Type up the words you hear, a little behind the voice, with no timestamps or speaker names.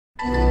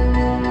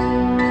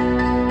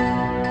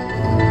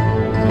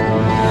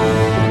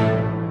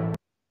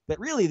But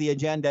really, the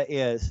agenda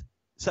is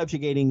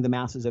subjugating the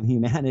masses of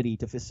humanity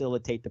to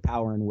facilitate the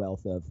power and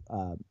wealth of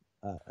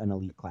an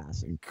elite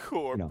class. And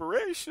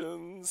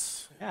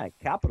corporations. Yeah,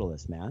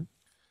 capitalists, man.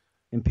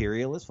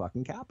 Imperialist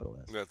fucking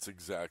capitalists. That's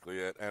exactly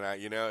it. And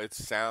it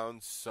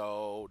sounds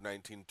so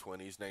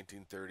 1920s,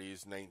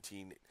 1930s,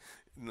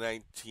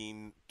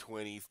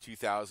 1920s,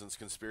 2000s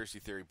conspiracy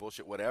theory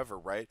bullshit, whatever,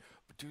 right?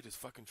 But dude, it's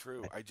fucking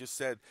true. I just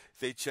said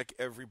they check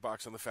every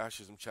box on the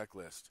fascism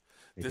checklist.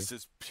 This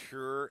is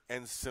pure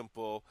and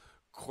simple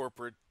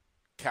corporate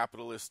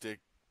capitalistic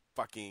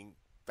fucking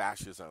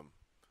fascism.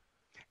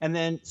 And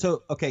then,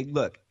 okay,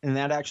 look, and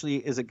that actually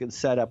is a good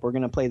setup. We're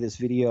going to play this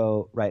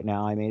video right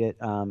now. I made it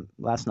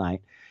last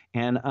night.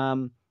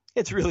 And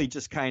it's really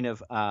just kind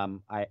of,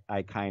 I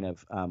kind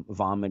of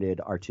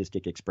vomited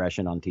artistic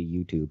expression onto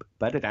YouTube.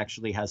 But it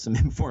actually has some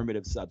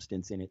informative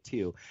substance in it,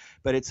 too.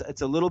 But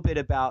it's a little bit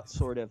about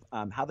sort of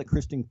how the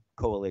Christian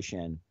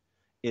Coalition,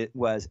 it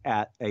was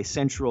at a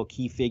central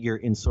key figure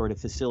in sort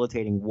of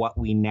facilitating what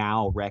we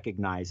now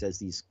recognize as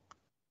these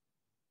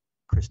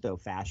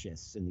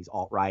Christo-fascists and these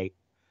alt-right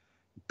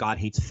God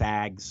hates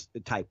fags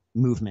type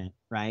movement,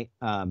 right?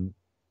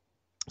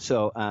 This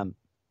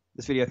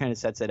video kind of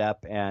sets it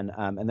up, and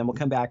then we'll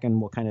come back and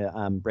we'll kind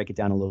of break it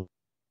down a little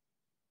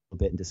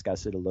bit and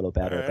discuss it a little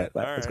better. Right,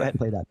 but let's go ahead and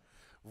play that.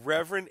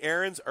 Reverend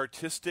Aaron's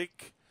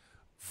artistic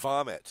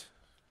vomit.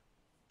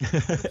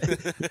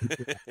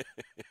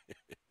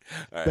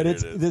 Right, but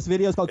this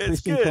video is called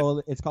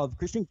It's called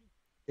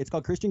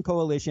Christian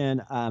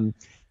Coalition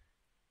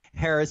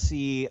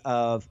Heresy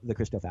of the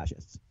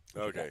Christo-Fascists.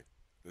 Okay,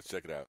 let's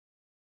check it out.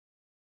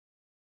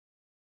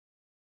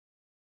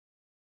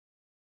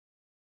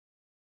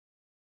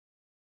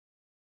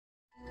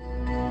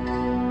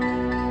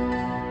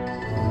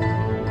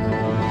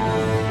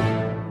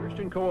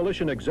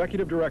 Coalition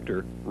Executive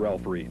Director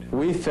Ralph Reed.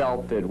 We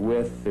felt that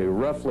with the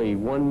roughly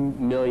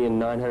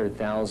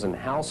 1,900,000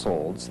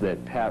 households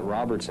that Pat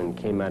Robertson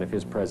came out of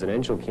his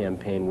presidential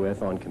campaign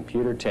with on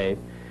computer tape,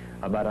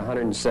 about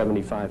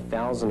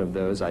 175,000 of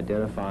those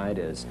identified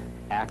as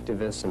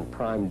activists and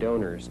prime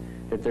donors,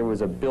 that there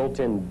was a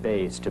built-in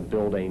base to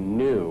build a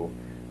new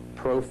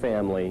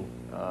pro-family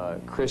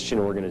Christian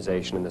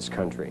organization in this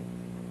country.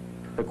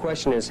 The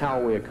question is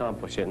how we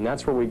accomplish it, and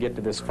that's where we get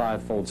to this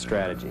five-fold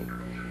strategy.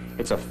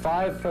 It's a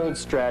five-fold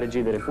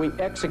strategy that if we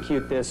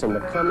execute this in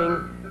the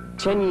coming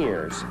 10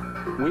 years,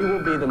 we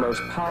will be the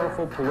most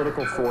powerful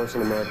political force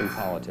in American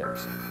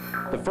politics.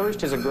 The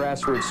first is a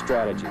grassroots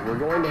strategy. We're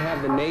going to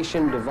have the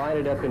nation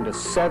divided up into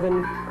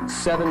seven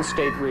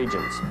state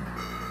regions.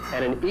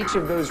 And in each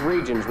of those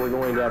regions, we're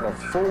going to have a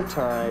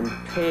full-time,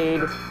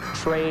 paid,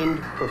 trained,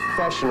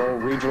 professional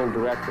regional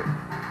director.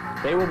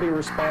 They will be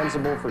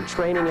responsible for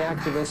training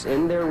activists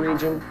in their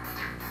region,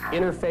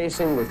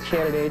 interfacing with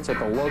candidates at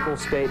the local,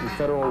 state, and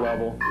federal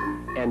level,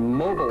 and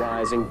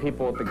mobilizing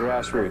people at the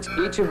grassroots.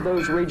 Each of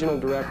those regional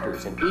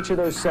directors in each of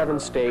those 7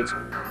 states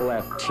will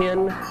have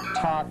 10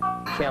 top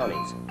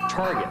counties,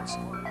 targets,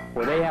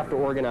 where they have to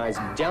organize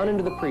down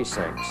into the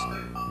precincts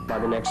by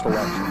the next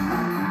election.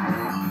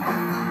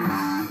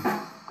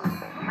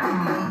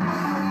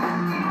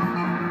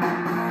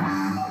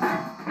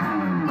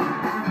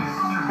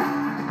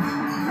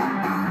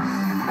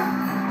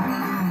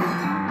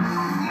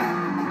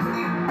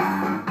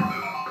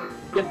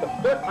 Get the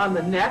foot on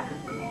the neck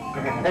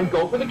and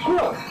go for the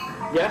kill.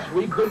 Yes,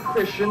 we good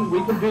Christians,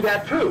 we can do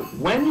that too.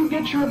 When you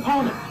get your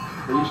opponent,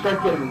 when you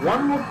start getting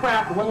one little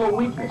crack, one little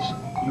weakness,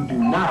 you do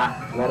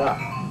not let up.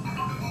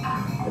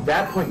 At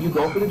that point, you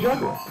go for the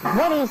jugular.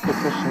 What is the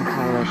Christian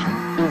Coalition?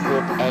 Is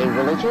it a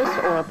religious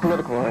or a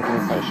political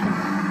organization?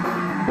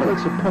 Well,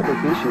 it's a public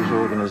issues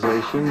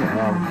organization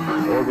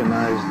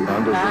organized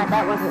under...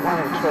 that wasn't one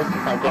of the choices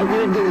I gave. Oh, you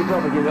didn't do the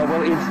public issues.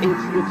 Well,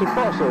 it's a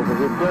crossover.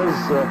 It does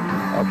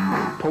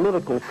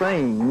political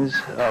things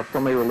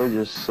from a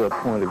religious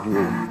point of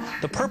view.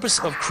 The purpose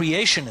of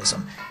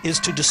creationism is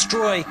to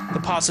destroy the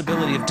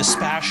possibility of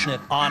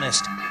dispassionate,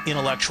 honest,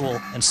 intellectual,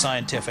 and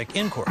scientific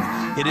inquiry.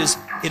 It is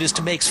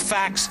to make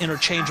facts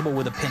interchangeable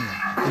with opinion.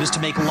 It is to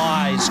make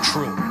lies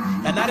true.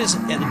 And that is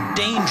a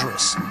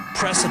dangerous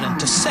precedent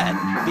to set,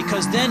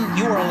 because then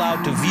you are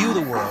allowed to view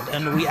the world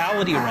and the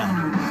reality around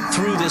you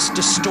through this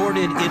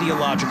distorted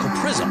ideological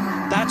prism.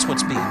 That's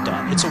what's being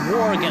done. It's a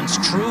war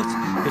against truth.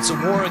 It's a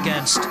war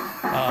against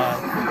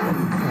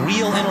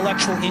real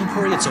intellectual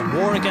inquiry. It's a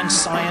war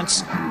against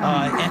science.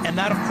 And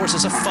that, of course,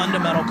 is a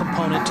fundamental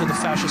component to the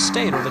fascist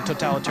state or the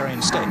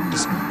totalitarian state.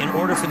 In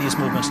order for these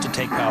movements to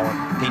take power,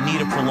 they need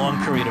a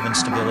prolonged period of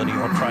instability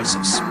or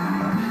crisis.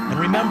 And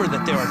remember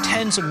that there are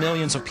tens of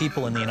millions of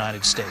people in the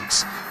United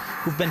States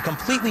who've been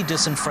completely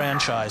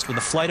disenfranchised with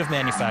the flight of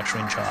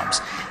manufacturing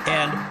jobs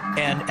and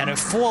have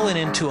fallen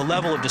into a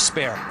level of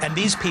despair. And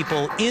these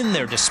people, in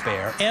their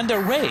despair and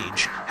their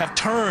rage, have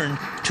turned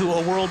to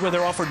a world where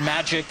they're offered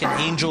magic and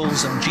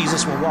angels and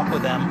Jesus will walk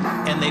with them,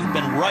 and they've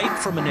been ripe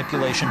for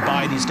manipulation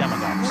by these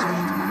demagogues.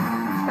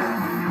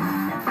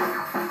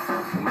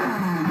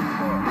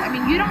 I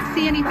mean, You don't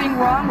see anything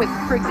wrong with,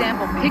 for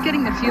example,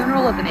 picketing the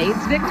funeral of an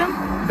AIDS victim?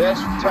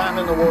 Best time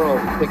in the world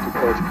to picket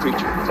those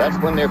preachers. That's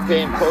when they're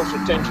paying close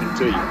attention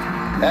to you.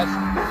 That's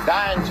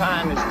dying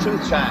time is truth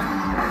time.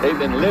 They've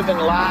been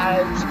living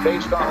lives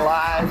based on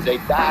lies.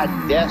 They died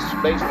deaths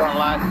based on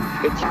lies.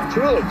 It's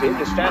cruelty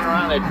to stand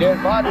around their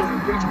dead bodies and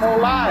preach more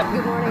lies.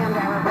 Good morning, I'm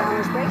Dara Brown.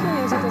 There's breaking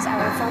news at this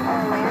hour from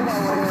Orlando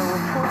where there are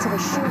reports of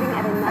a shooting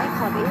at a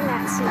nightclub in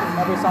that city.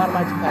 Every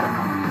sodomite's a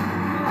pedophile.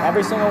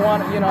 Every single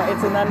one,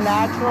 it's an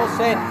unnatural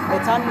sin.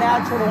 It's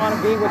unnatural to want to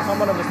be with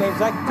someone of the same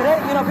sex.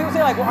 Today, people say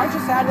well, aren't you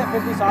sad that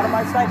 50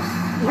 sodomites died?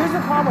 Here's the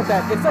problem with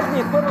that. It's like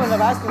the equivalent of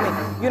asking me,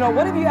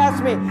 what if you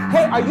asked me,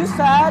 hey, are you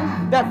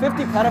sad that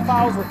 50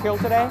 pedophiles were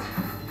killed today?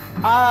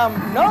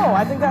 No,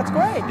 I think that's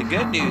great. The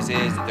good news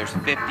is that there's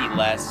 50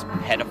 less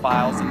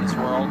pedophiles in this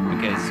world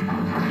because,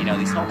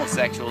 these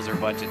homosexuals are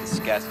a bunch of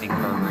disgusting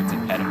perverts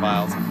and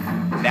pedophiles.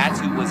 That's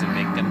who was a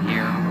victim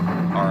here,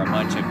 are a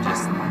bunch of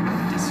just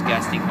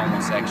disgusting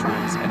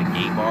homosexuals at a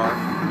gay bar,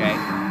 okay?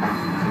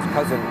 His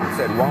cousin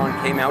said Ron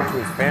came out to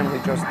his family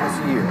just this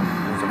year.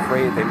 He was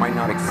afraid they might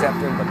not accept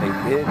him, but they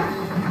did.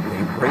 They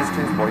embraced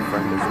his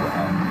boyfriend as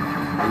well.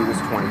 He was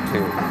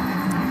 22.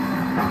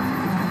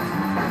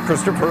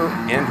 Christopher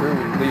Andrew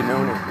Lee,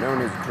 known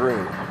as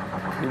Drew.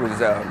 He was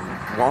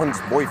Ron's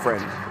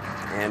boyfriend,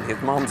 and his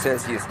mom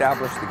says he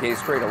established the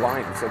Gay-Straight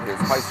Alliance at his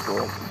high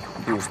school.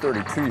 He was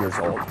 32 years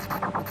old.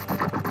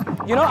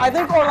 I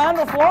think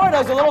Orlando, Florida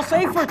is a little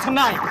safer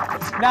tonight.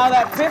 Now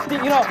that 50,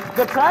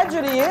 the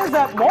tragedy is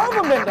that more of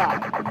them didn't die.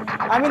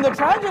 I mean, the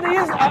tragedy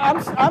is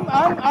I'm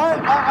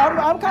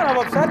kind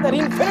of upset that he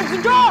didn't finish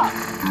the job.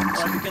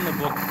 I begin the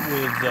book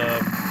with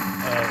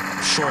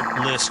a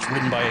short list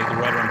written by the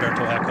writer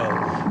Umberto Eco,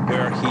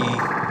 where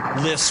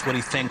he lists what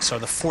he thinks are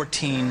the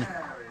 14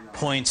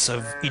 points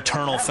of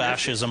eternal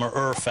fascism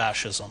or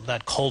fascism,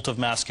 that cult of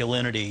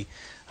masculinity,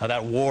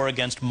 that war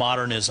against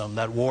modernism,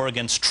 that war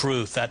against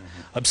truth, that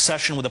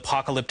obsession with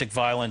apocalyptic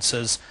violence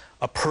as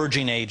a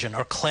purging agent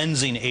or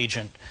cleansing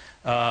agent,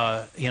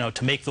 to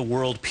make the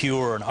world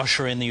pure and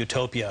usher in the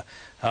utopia.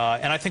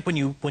 And I think when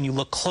you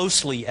look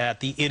closely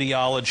at the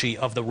ideology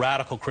of the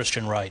radical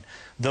Christian right,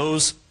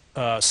 those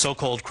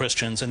so-called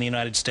Christians in the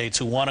United States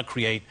who want to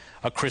create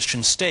a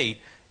Christian state,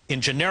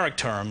 in generic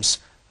terms,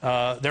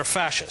 they're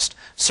fascist.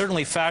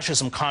 Certainly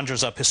fascism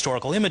conjures up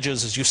historical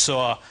images, as you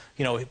saw,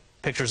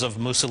 pictures of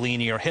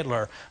Mussolini or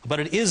Hitler, but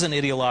it is an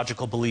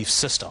ideological belief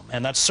system.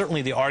 And that's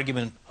certainly the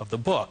argument of the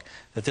book,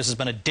 that this has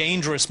been a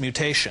dangerous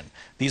mutation.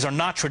 These are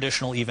not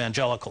traditional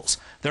evangelicals.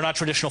 They're not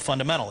traditional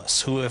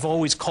fundamentalists who have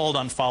always called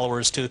on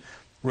followers to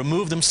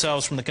remove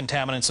themselves from the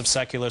contaminants of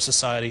secular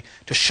society,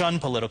 to shun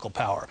political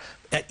power.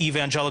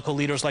 Evangelical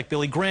leaders like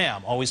Billy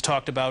Graham always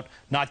talked about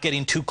not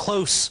getting too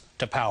close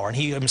to power, and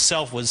he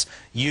himself was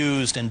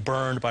used and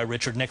burned by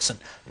Richard Nixon.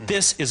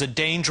 This is a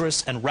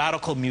dangerous and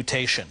radical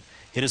mutation.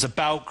 It is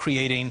about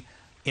creating,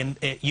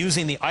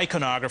 using the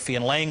iconography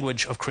and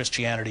language of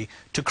Christianity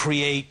to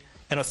create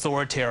an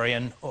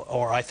authoritarian,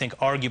 or I think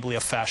arguably a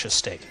fascist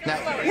state.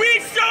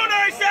 We've shown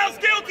ourselves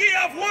guilty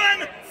of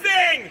one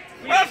thing,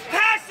 of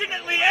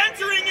passionately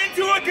entering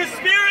into a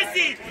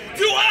conspiracy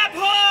to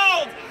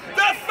uphold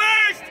the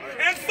First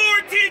and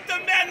 14th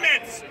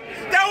Amendments.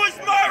 That was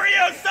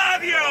Mario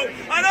Savio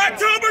on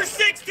October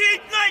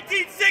 16,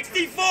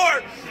 1964,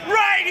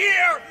 right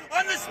here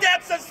on the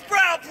steps of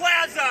Sproul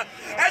Plaza,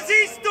 as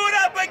he stood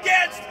up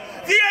against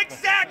the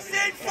exact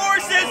same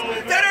forces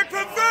that are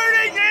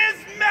perverting his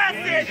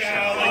message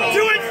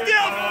to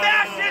instill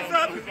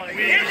fascism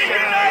in the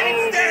United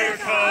States.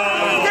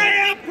 They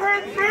have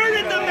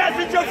perverted the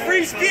message of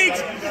free speech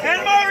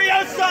and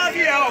Mario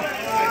Savio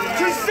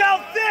to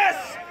sell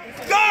this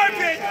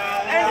garbage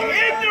and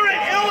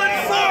ignorant,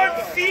 ill-informed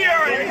fear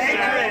and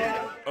hatred.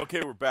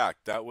 Okay, we're back.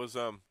 That was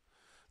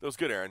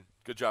good, Aaron.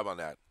 Good job on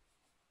that.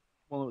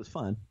 Well, it was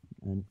fun,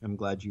 and I'm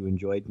glad you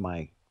enjoyed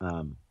my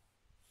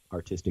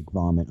artistic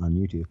vomit on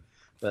YouTube.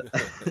 But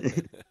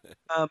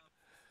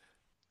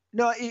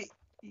no,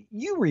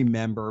 you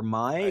remember,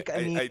 Mike.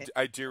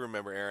 I do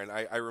remember, Aaron.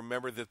 I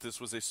remember that this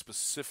was a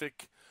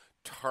specific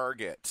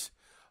target.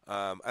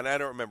 And I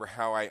don't remember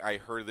how I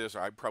heard this.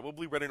 I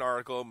probably read an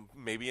article,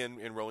 maybe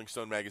in Rolling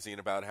Stone magazine,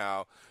 about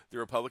how the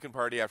Republican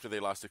Party, after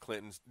they lost to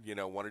Clinton,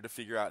 wanted to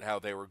figure out how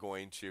they were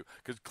going to,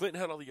 because Clinton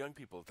had all the young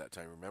people at that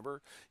time.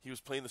 Remember, he was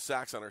playing the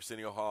sax on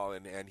Arsenio Hall,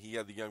 and he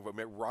had the young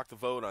Rock the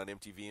Vote on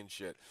MTV and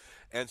shit.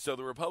 And so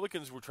the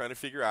Republicans were trying to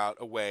figure out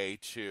a way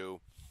to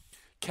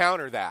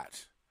counter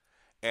that,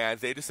 and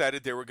they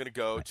decided they were going to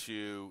go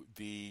to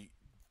the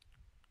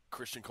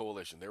Christian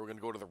coalition. They were going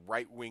to go to the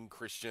right-wing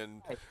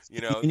Christian,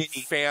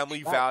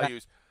 family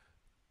values.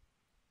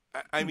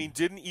 I mean,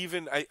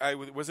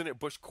 wasn't it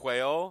Bush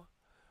Quayle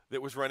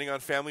that was running on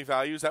family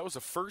values? That was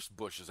the first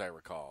Bush, as I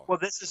recall. Well,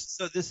 this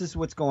is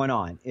what's going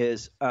on.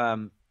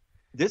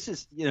 This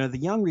is the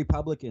Young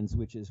Republicans,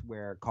 which is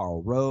where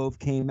Karl Rove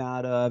came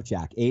out of,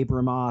 Jack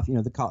Abramoff,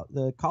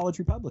 the college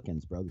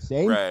Republicans, bro, the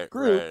same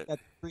group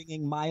that's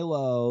bringing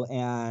Milo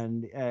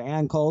and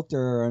Ann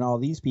Coulter and all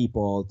these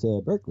people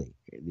to Berkeley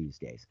these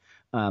days.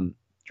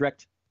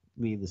 Direct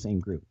the same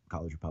group,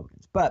 college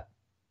Republicans. But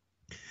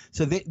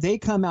so they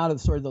come out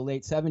of sort of the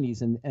late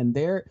 70s, and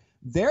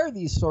they're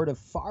these sort of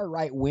far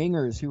right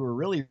wingers who were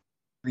really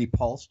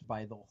repulsed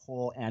by the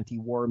whole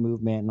anti-war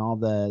movement and all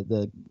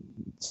the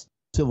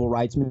civil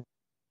rights movement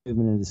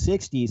in the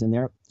 60s, and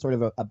they're sort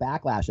of a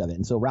backlash of it.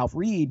 And so Ralph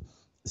Reed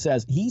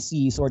says he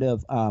sees sort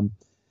of,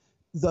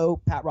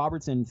 though Pat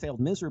Robertson failed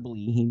miserably,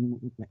 he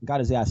got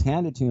his ass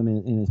handed to him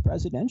in his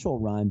presidential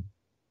run.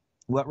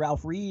 What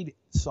Ralph Reed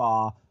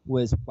saw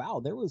was,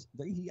 wow,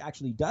 he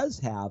actually does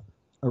have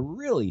a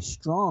really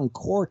strong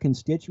core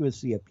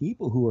constituency of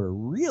people who are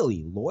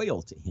really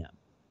loyal to him.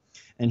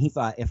 And he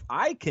thought, if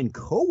I can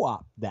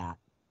co-opt that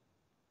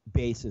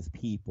base of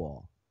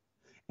people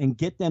and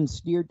get them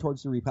steered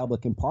towards the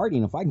Republican Party,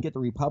 and if I can get the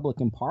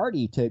Republican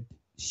Party to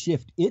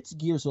shift its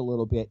gears a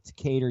little bit to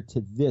cater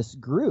to this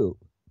group,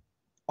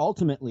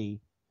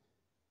 ultimately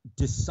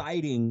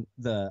deciding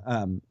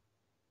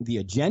the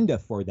agenda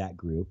for that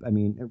group. I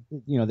mean,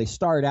 they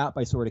start out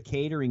by sort of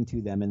catering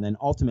to them, and then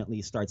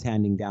ultimately starts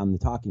handing down the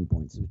talking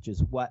points, which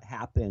is what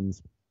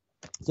happens.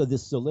 So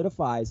this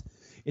solidifies.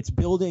 It's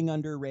building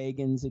under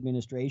Reagan's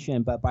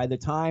administration, but by the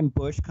time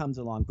Bush comes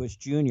along, Bush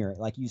Jr.,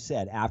 like you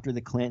said, after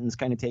the Clintons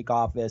kind of take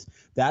office,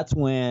 that's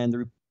when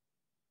the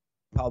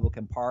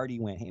Republican Party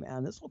went, hey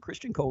man, this whole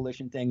Christian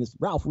coalition thing, this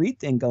Ralph Reed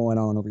thing going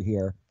on over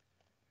here,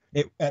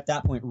 it at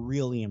that point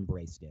really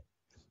embraced it.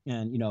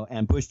 And,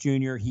 and Bush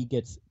Jr., he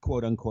gets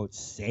quote unquote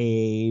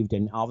saved.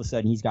 And all of a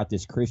sudden he's got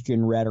this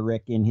Christian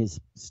rhetoric in his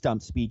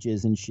stump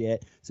speeches and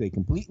shit. So he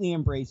completely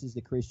embraces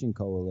the Christian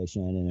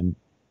coalition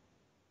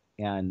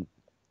and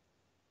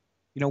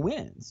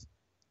wins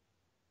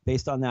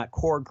based on that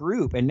core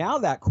group. And now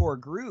that core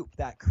group,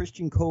 that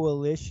Christian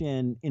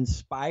coalition,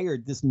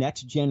 inspired this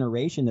next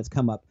generation that's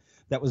come up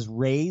that was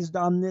raised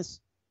on this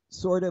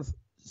sort of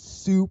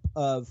soup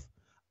of,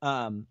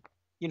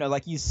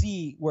 like you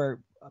see where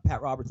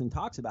Pat Robertson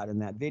talks about in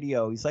that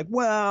video. He's like,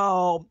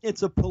 well,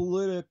 it's a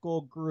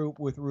political group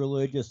with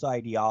religious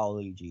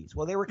ideologies.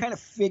 Well, they were kind of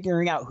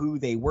figuring out who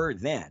they were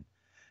then.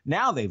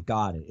 Now they've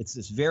got it. It's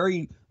this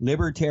very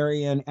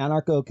libertarian,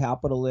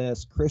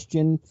 anarcho-capitalist,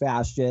 Christian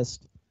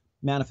fascist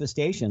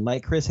manifestation.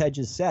 Like Chris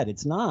Hedges said,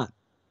 it's not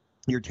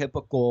your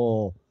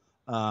typical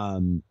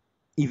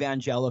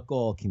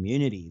evangelical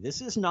community. This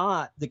is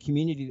not the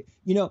community.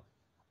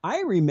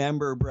 I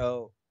remember,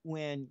 bro,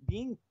 when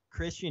being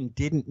Christian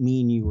didn't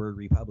mean you were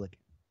Republican.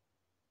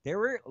 There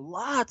were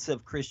lots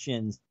of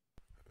Christians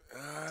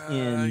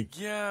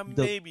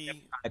maybe.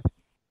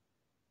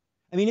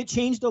 I mean, it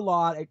changed a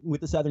lot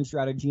with the Southern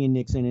strategy and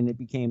Nixon, and it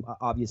became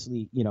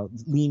obviously,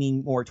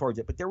 leaning more towards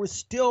it. But there was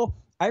still,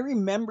 I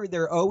remember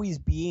there always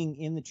being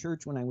in the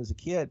church when I was a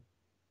kid,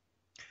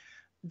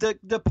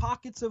 the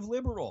pockets of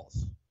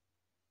liberals.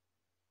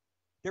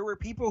 There were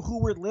people who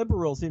were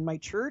liberals in my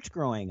church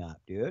growing up,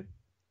 dude.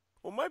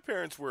 Well, my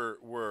parents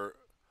were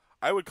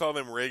I would call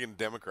them Reagan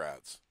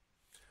Democrats.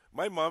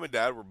 My mom and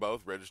dad were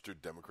both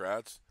registered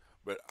Democrats,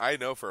 but I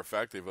know for a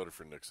fact they voted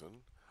for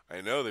Nixon.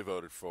 I know they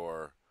voted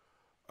for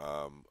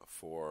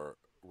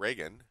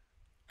Reagan.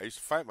 I used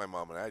to fight my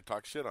mom, and I'd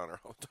talk shit on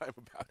her all the time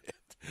about it,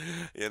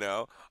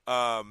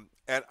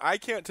 and I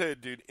can't tell you,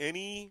 dude,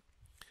 any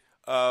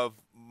of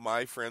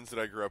my friends that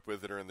I grew up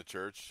with that are in the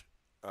church,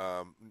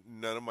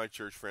 none of my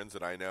church friends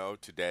that I know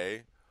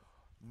today,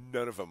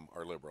 none of them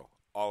are liberal.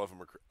 All of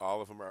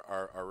them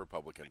are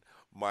Republican.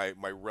 My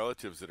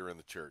relatives that are in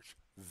the church,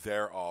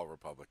 they're all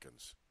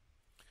Republicans.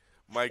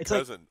 My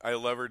cousin, I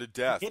love her to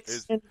death.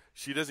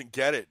 She doesn't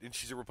get it, and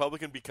she's a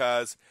Republican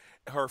because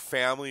her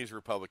family is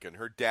Republican.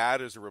 Her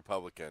dad is a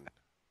Republican,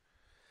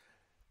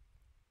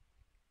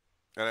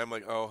 and I'm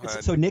like, oh,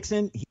 hun. So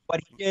Nixon, what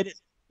he did,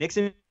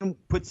 Nixon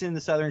puts in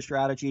the Southern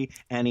strategy,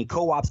 and he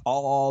co-opts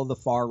all the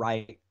far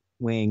right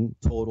wing,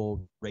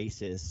 total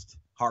racist,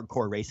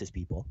 hardcore racist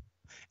people,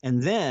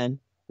 and then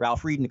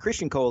Ralph Reed and the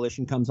Christian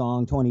Coalition comes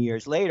along 20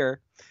 years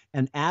later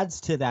and adds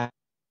to that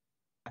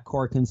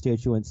core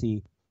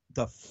constituency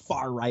the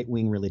far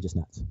right-wing religious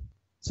nuts.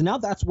 So now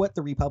that's what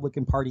the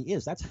Republican Party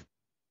is. That's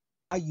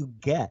how you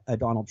get a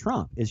Donald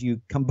Trump, is you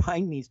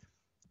combine these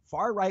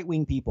far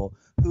right-wing people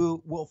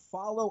who will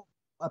follow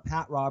a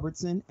Pat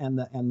Robertson and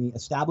the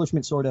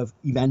establishment sort of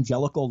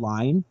evangelical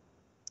line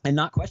and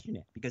not question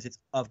it because it's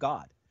of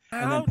God.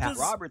 And then Pat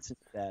Robertson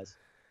says,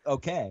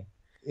 okay,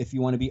 if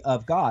you want to be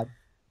of God,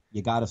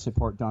 you got to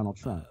support Donald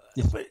Trump.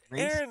 But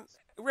Aaron,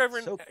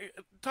 Reverend,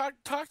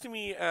 talk to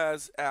me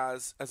as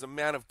a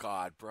man of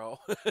God, bro.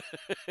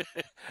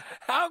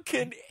 How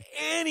can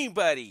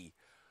anybody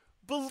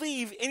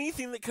believe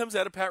anything that comes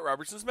out of Pat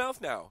Robertson's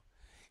mouth now?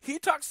 He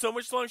talks so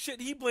much long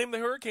shit. He blamed the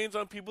hurricanes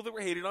on people that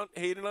were hated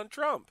on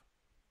Trump.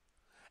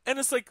 And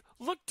it's like,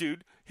 look,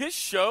 dude, his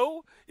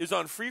show is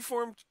on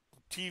Freeform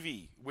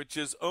TV, which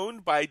is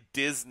owned by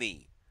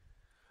Disney.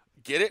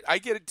 Get it? I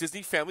get it.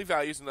 Disney family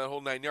values and that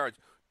whole 9 yards.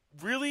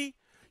 Really?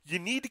 You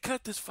need to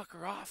cut this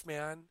fucker off,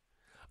 man.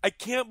 I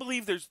can't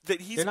believe that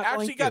he's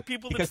actually got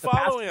people that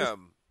follow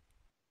him.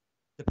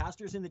 The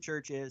pastors in the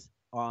churches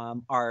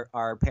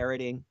are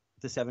parroting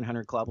the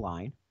 700 Club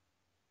line.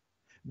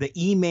 the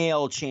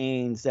email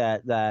chains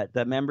that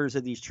the members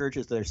of these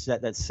churches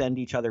that send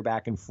each other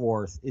back and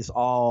forth is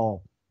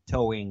all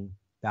towing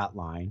that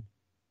line.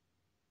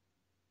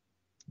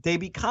 They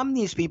become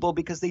these people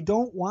because they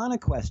don't want to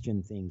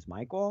question things,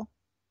 Michael.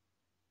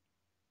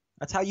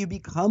 That's how you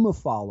become a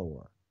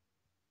follower.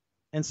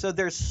 And so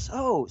they're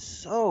so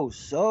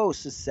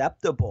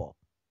susceptible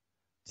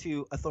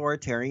to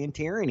authoritarian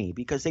tyranny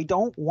because they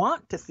don't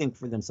want to think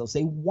for themselves.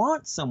 They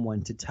want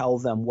someone to tell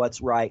them what's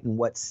right and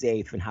what's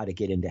safe and how to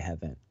get into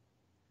heaven.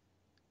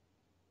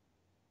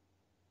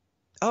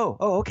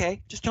 Oh,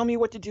 okay. Just tell me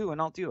what to do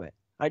and I'll do it.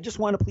 I just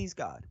want to please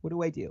God. What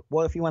do I do?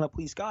 Well, if you want to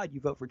please God,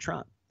 you vote for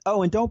Trump.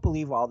 Oh, and don't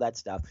believe all that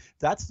stuff.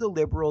 That's the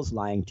liberals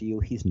lying to you.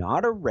 He's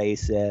not a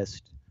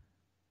racist.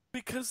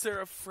 Because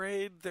they're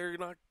afraid they're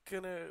not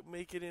going to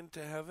make it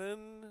into heaven?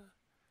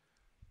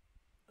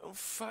 Oh,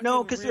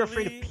 no, because they're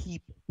afraid of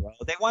people, bro.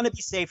 They want to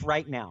be safe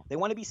right now. They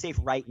want to be safe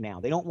right now.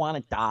 They don't want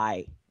to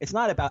die. It's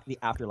not about the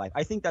afterlife.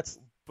 I think that's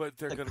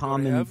the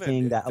common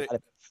thing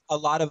that a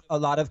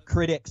lot of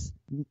critics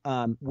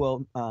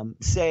will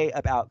say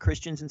about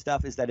Christians and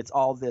stuff is that it's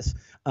all this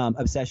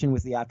obsession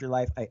with the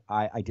afterlife.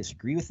 I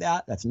disagree with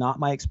that. That's not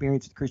my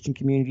experience with the Christian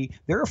community.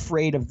 They're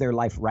afraid of their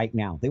life right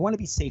now. They want to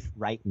be safe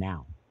right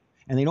now,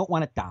 and they don't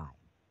want to die.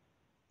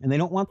 And they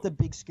don't want the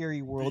big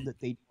scary world that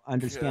they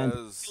understand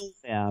to kill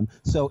them.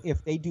 So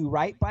if they do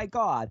right by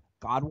God,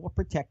 God will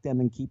protect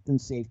them and keep them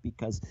safe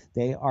because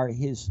they are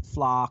His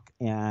flock,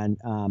 and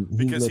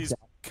because He's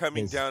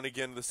coming down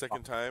again the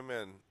second time.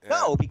 And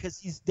no,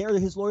 because they're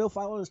His loyal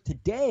followers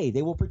today.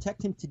 They will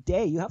protect Him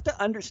today. You have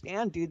to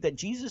understand, dude, that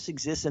Jesus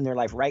exists in their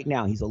life right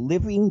now. He's a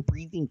living,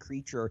 breathing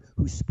creature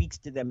who speaks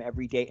to them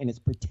every day and is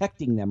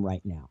protecting them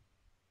right now.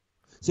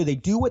 So they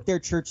do what their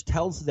church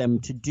tells them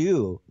to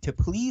do to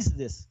please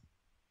this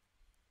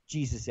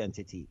Jesus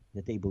entity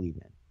that they believe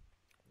in.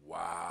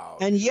 Wow.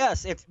 And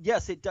yes,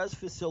 it does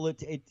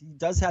facilitate. It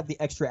does have the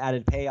extra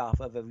added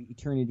payoff of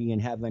eternity in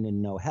heaven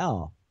and no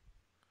hell.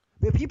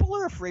 But people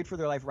are afraid for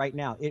their life right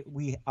now.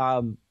 We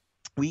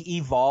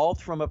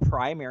evolved from a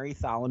primary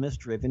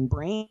thalamus-driven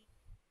brain.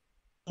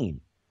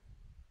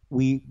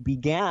 We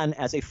began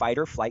as a fight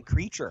or flight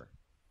creature.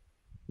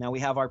 Now we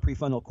have our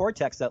prefrontal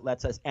cortex that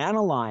lets us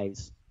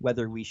analyze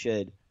whether we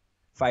should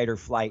fight or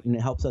flight, and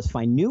it helps us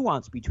find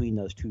nuance between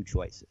those two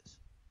choices.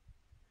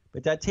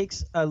 But that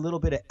takes a little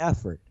bit of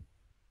effort.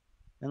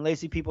 And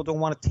lazy people don't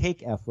want to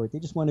take effort. They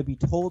just want to be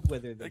told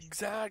whether they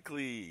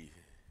exactly.